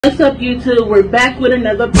What's up, YouTube? We're back with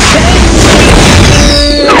another bang.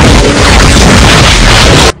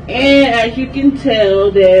 And as you can tell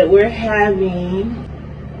that we're having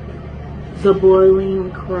the boiling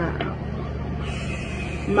crab.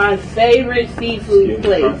 My favorite seafood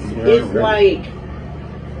place. It's like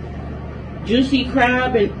juicy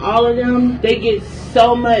crab, and all of them, they get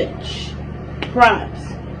so much props.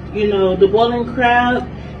 You know, the boiling crab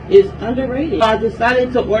is underrated. So I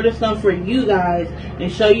decided to order some for you guys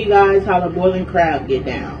and show you guys how the boiling crab get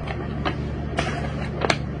down.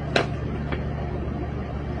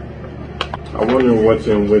 I wonder what's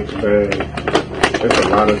in which bag. It's a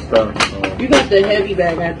lot of stuff. You got the heavy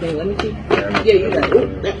bag, I think. Let me see. Yeah, you got it.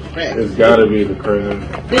 Ooh, that's crab. It's gotta be the crab.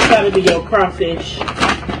 This gotta be your crawfish.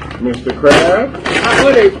 Mr. Crab? I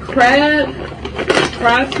ordered crab,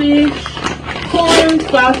 crawfish, corn,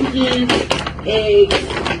 sausages, eggs.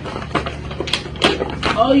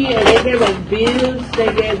 Oh yeah, they gave us bibs,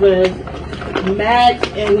 they gave us mats,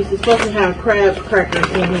 and we're supposed to have crab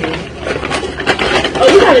crackers in here. Oh,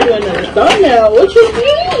 you gotta do another thumbnail. What you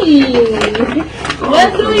mean?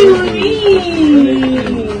 What do you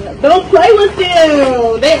mean? Don't play with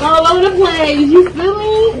them. They all over the place. You feel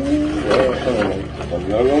me?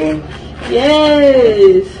 Another one?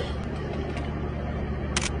 Yes.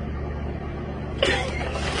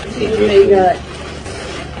 See what they got.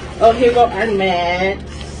 Oh, here go our mats.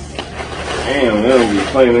 Damn, they don't be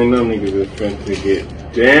playing in them niggas that's going to get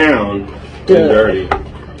down and dirty.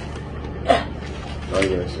 I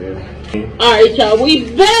guess, yeah. Alright, y'all, we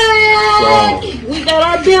back! We got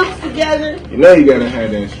our bills together. You know you gotta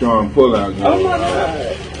have that strong pull out. Oh my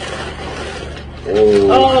god.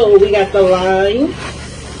 Oh, we got the lime.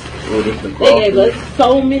 Oh, this the They gave us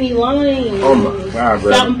so many limes. Oh my god,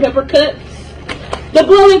 bro. Salt and pepper cups. The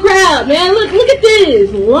boiling crab, man. Look at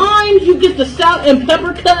this. Limes, you get the salt and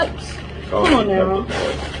pepper cups. Oh, come on now.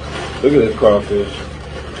 Look at this crawfish.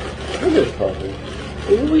 Look at this crawfish.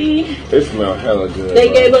 Ooh. It smells hella good.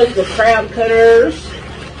 They gave us the crab cutters.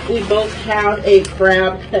 We both have a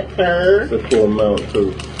crab cutter. It's a cool amount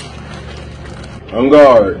too. On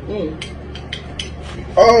guard.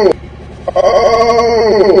 Oh.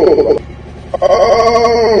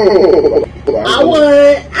 I won.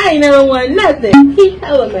 I ain't never won nothing. He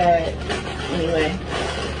hella mad. Anyway.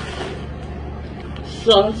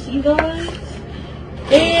 Saucy guys.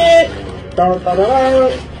 And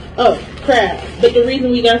oh, crab. But the reason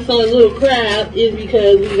we got so little crab is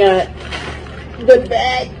because we got the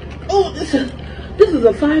bag. Oh, this is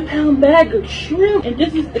a 5-pound bag of shrimp, and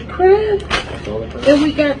this is the crab. And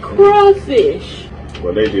we got crawfish.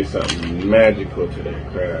 Well, they did something magical to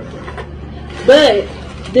that crab. But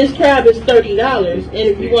this crab is $30, and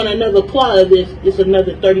if you want another claw of this, it's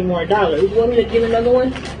another $30 more. You want me to get another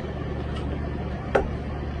one?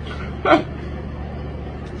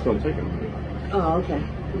 It's gonna take a minute. Oh, okay.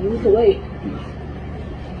 You need to wait.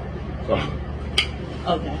 Oh.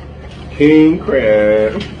 Okay. King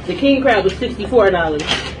crab. The king crab was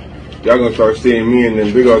 $64. Y'all gonna start seeing me in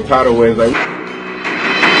them big old tidal waves like, ooh,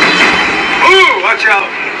 watch out!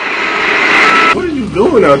 what are you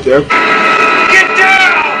doing out there? Get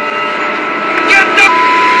down! Get down!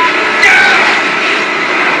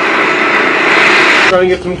 Trying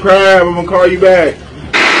to get some crab. I'm gonna call you back.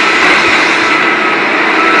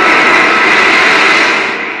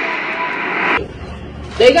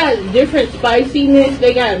 They got different spiciness.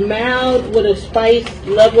 They got mild with a spice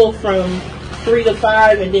level from 3 to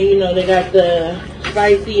 5, and then they got the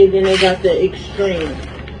spicy, and then they got the extreme.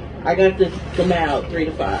 I got the mild 3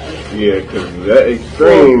 to 5. Yeah, cause that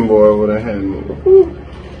extreme boy would have had me.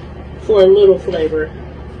 For a little flavor,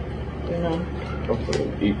 I'm gonna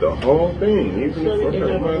eat the whole thing, even so if we I can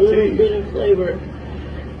hurt have my a little teeth. bit of flavor.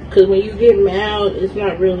 Cause when you get mild, it's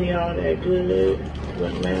not really all that good.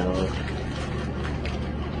 But mild.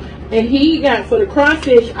 And he got, for the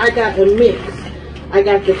crawfish, I got a mix. I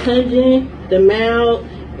got the cajun, the mild,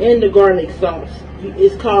 and the garlic sauce.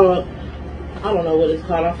 It's called, I don't know what it's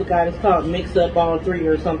called. I forgot. It's called Mix Up All Three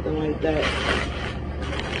or something like that.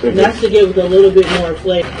 And that's to give it a little bit more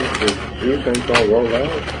flavor. You think I'll roll out?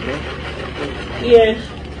 Yeah.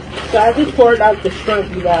 So I just poured out the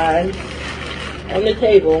shrimp, you guys, on the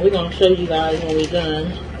table. We're going to show you guys when we're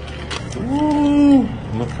done. Ooh,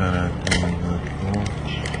 look at that thing.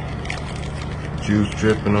 Juice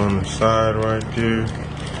dripping on the side right there.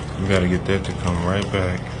 You gotta get that to come right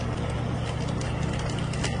back.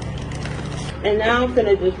 And now I'm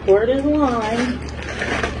gonna just pour this lime.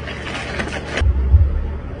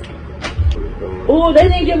 Oh, they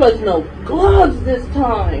didn't give us no gloves this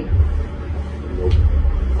time.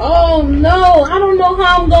 Oh no, I don't know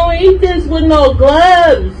how I'm gonna eat this with no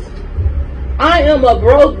gloves. I am a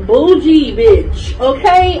broke bougie bitch.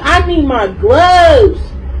 Okay? I need my gloves.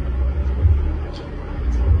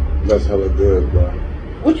 That's hella good, bro.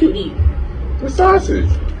 What you eat? The sausage.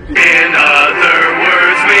 In other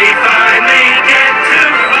words, we finally get to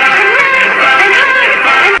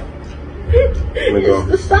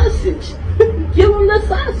It's the sausage. Give him the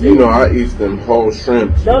sausage. You know I eat them whole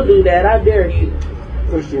shrimps. Don't do that. I dare you.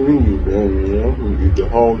 What you mean you damn, you know? You eat the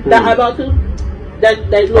whole thing. That eyeball too? That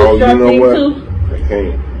little Oh, you shrimp know thing what? too? I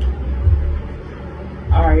can't.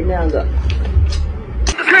 Alright, now go.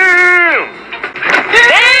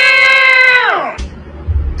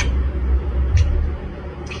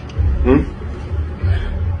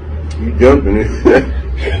 You jumping it.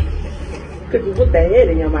 Cause you put that head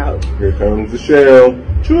in your mouth. Here comes the shell.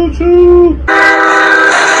 Choo choo.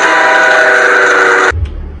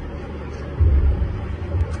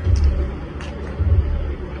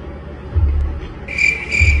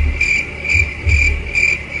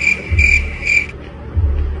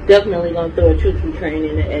 Definitely gonna throw a choo-choo train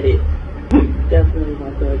in the edit. Definitely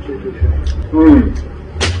gonna throw a choo-choo train.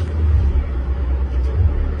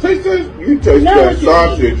 Taste that. You taste No, that what you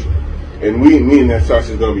sausage, and me and that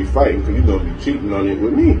sausage gonna be fighting because you're gonna be cheating on it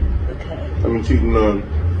with me. Okay. I mean cheating on.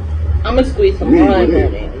 I'm gonna squeeze some Me lime on with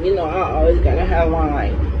it. it. You know, I always gotta have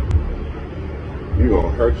lime. You gonna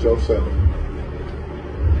hurt yourself.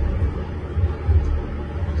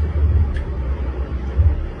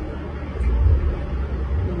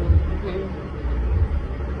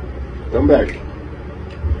 Come back.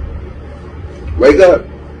 Wake up.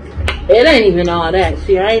 It ain't even all that.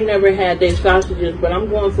 See, I ain't never had their sausages, but I'm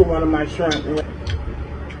going for one of my shrimp.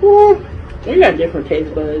 Ooh, we got different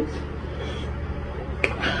taste buds.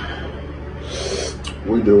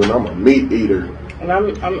 We doing. I'm a meat eater. And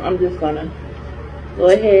I'm just gonna go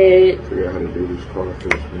ahead Figure out how to do this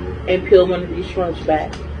crawfish, man. and peel one of these shrimps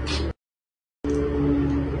back.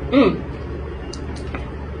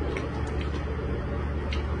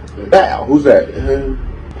 Bow. Who's that? Is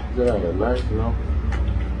that a knife? No.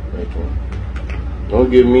 Okay. Don't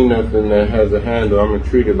give me nothing that has a handle. I'm gonna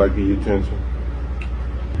treat it like a utensil.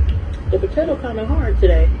 The potato kind of hard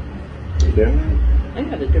today. Yeah. I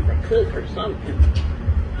got a different cook or something.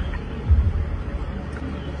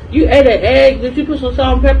 You ate an egg? Did you put some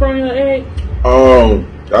salt and pepper on your egg?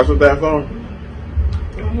 That's what that's on?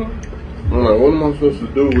 I'm like, what am I supposed to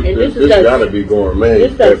do with And this? this is This that- gotta be gourmet.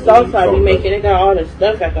 This that Definitely salsa I be something. making. It got all the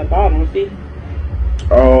stuff at the bottom, see?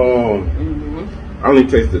 I only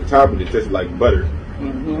taste the top, but it tastes like butter.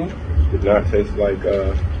 It does not taste like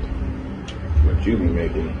what you be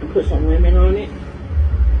making. Put some lemon on it.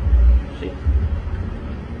 See?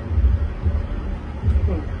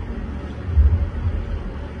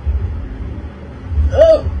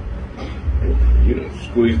 Oh! You done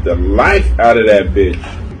squeezed the life out of that bitch.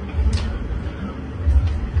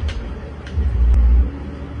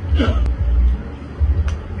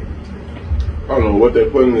 I don't know what they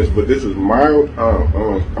put in this, but this is mild.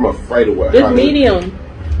 I'm afraid of what. This medium.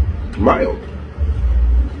 Mild.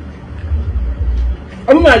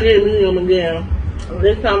 I'm not getting medium again.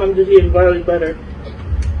 This time I'm just getting garlic butter.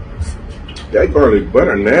 That garlic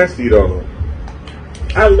butter nasty though.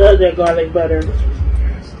 I love that garlic butter.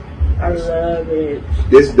 I love it.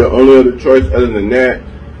 This is the only other choice other than that.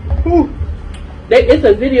 Whew. It's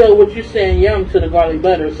a video with you saying yum to the garlic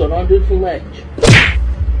butter, so don't do too much.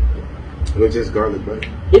 It's just garlic butter.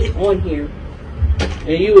 It's on here.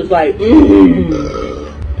 And you was like,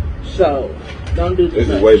 So, don't do too much. This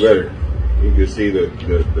is way better. You can see the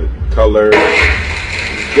color.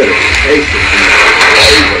 Get a taste of the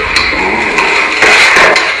flavor.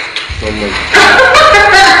 So much.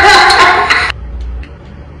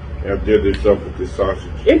 I did this up with this sausage.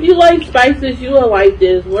 If you like spices, you will like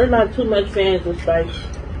this. We're not too much fans of spice.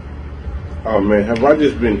 Oh man, have I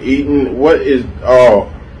just been eating? What is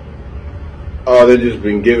they just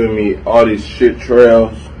been giving me all these shit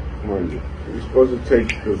trails. You're supposed to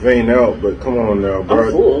take the vein out, but come on now, bro.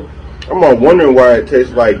 I'm full. I'm all wondering why it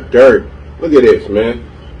tastes like dirt. Look at this, man.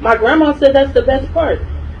 My grandma said that's the best part.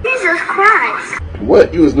 Jesus Christ.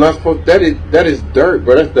 What? You was not supposed. That is dirt,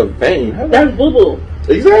 bro. That's the vein. That's boo-boo.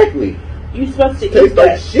 Exactly. You supposed to eat Tastes like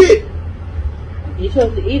that. shit. You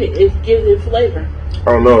supposed to eat it. It gives it flavor.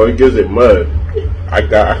 Oh no, it gives it mud. I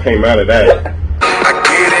came out of that.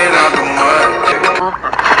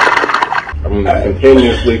 I'm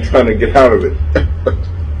continuously trying to get out of it.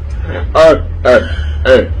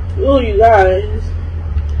 Hey. Ooh, you guys.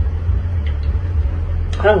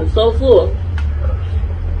 I'm so full.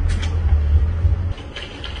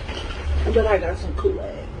 But I got some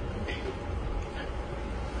Kool-Aid.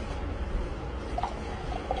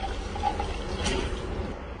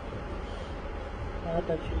 I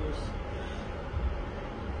thought you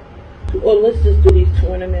was. Well, let's just do these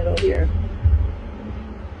two in the middle here.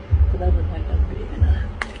 Cause I look like I'm big enough.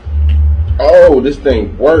 Oh, this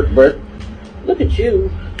thing worked, but Look at you.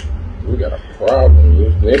 we got a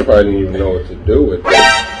problem. They probably didn't even know what to do with it.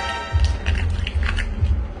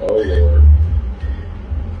 Oh Lord.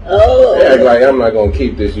 Oh. They act like I'm not gonna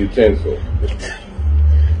keep this utensil.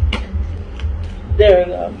 There we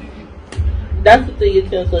go. That's what the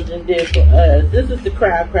utensil just did for us. This is the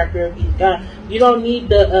crab cracker he's got. You don't need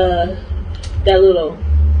the that little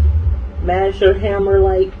masher hammer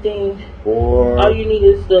like thing. Boy. All you need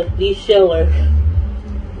is the de-sheller.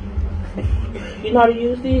 You know how to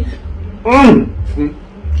use these? That's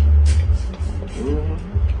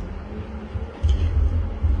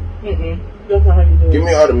not how you do it. Give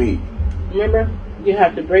me all the meat. Remember? You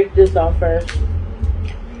have to break this off first.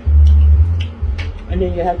 And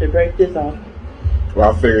then you have to break this off.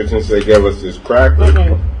 Well, I figured since they gave us this cracker.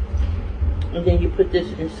 And then you put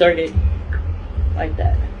this, insert it like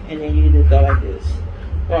that. And then you just go like this.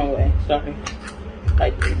 Wrong way, sorry.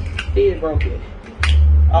 Like this. See, it broke it.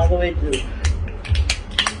 All the way through.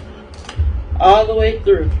 All the way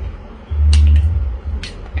through.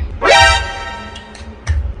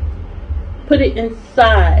 Put it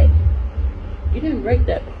inside. You didn't break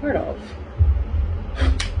that part off.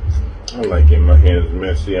 I like getting my hands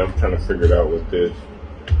messy. I'm trying to figure it out with this.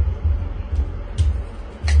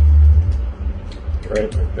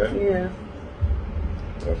 Right, like that? Yeah.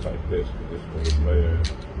 That's like this, because this one's later.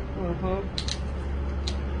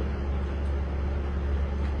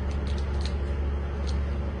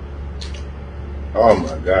 Oh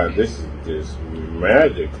my God, this is just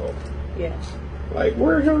magical. Yeah. Like,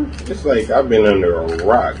 where's her? It's like I've been under a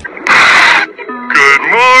rock. Good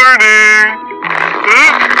morning.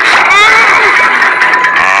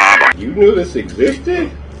 You knew this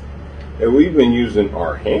existed? And we've been using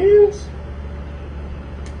our hands?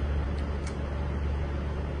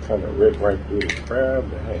 Kind of rip right through the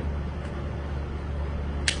crab. But hey,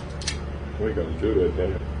 we're gonna do that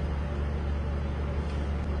then.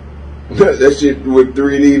 That shit with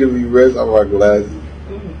 3D to be rest on my glasses.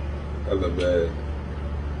 That's not bad.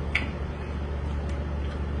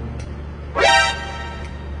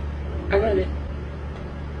 I got it.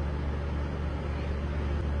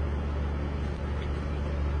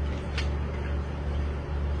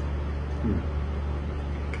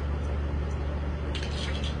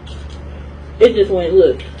 It just went,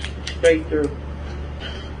 look, straight through.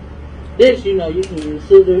 This, you know, you can use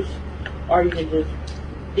scissors, or you can just,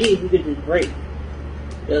 these you can just break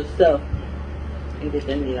yourself and get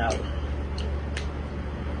the meat out.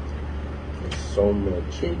 There's so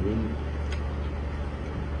much meat.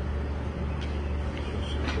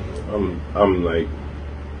 I'm like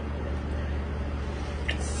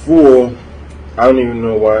full. I don't even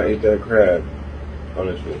know why I ate that crab,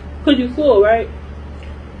 honestly. Cause you full, right?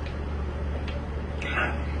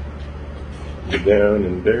 Down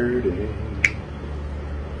and dirty.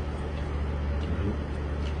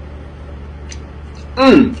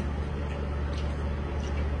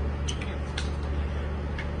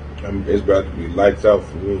 It's about to be lights out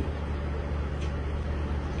for me.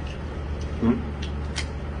 I'm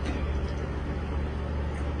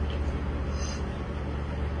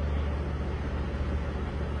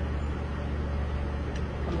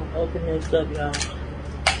gonna open this up, y'all.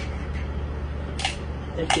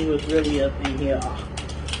 And see what's really up in here.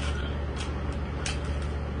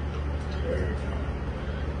 There we go.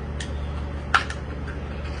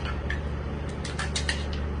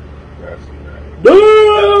 That's nice.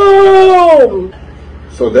 Boom!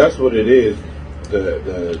 So that's what it is.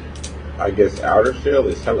 The I guess outer shell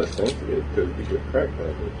is hella sensitive because you could crack that.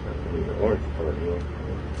 I mean, the orange part, you know.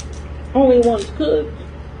 Only one's cooked.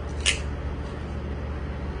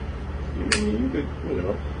 You could, you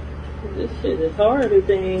know. This shit is harder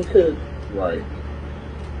than cooked. Right.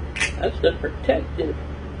 That's the protective.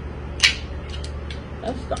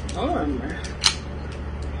 That's the armor.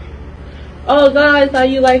 Oh, guys, how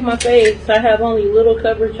you like my face? I have only little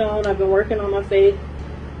coverage on. I've been working on my face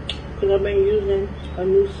because I've been using a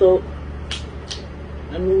new soap,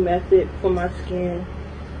 a new method for my skin.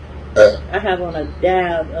 I have on a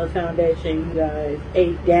dab of foundation, you guys.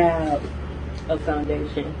 A dab of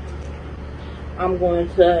foundation. I'm going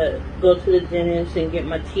to go to the dentist and get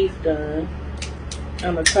my teeth done.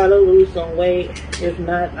 I'm going to try to lose some weight. If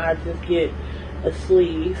not, I just get a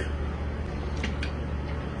sleeve.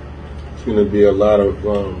 It's going to be a lot of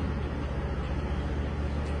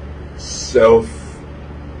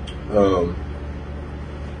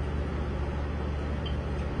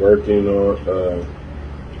working on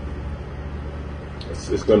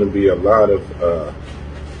it's going to be a lot of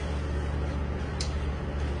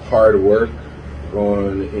hard work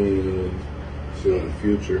going into the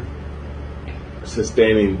future,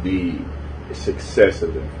 sustaining the success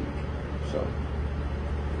of the future. So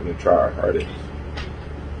I'm going to try our hardest,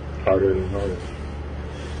 harder and harder.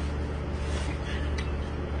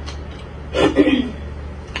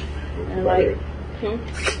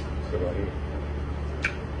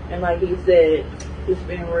 And like he said, it's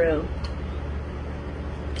been real.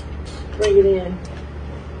 Bring it in.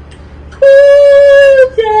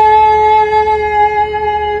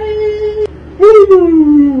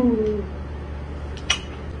 Woo!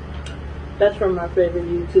 That's from my favorite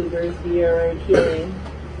YouTubers, Sierra and Keelan.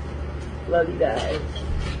 Love you guys.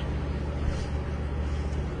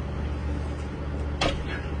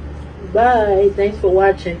 Bye. Thanks for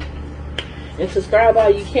watching. And subscribe all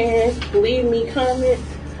you can. Leave me comments.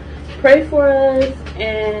 Pray for us.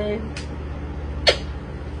 And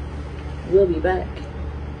we'll be back.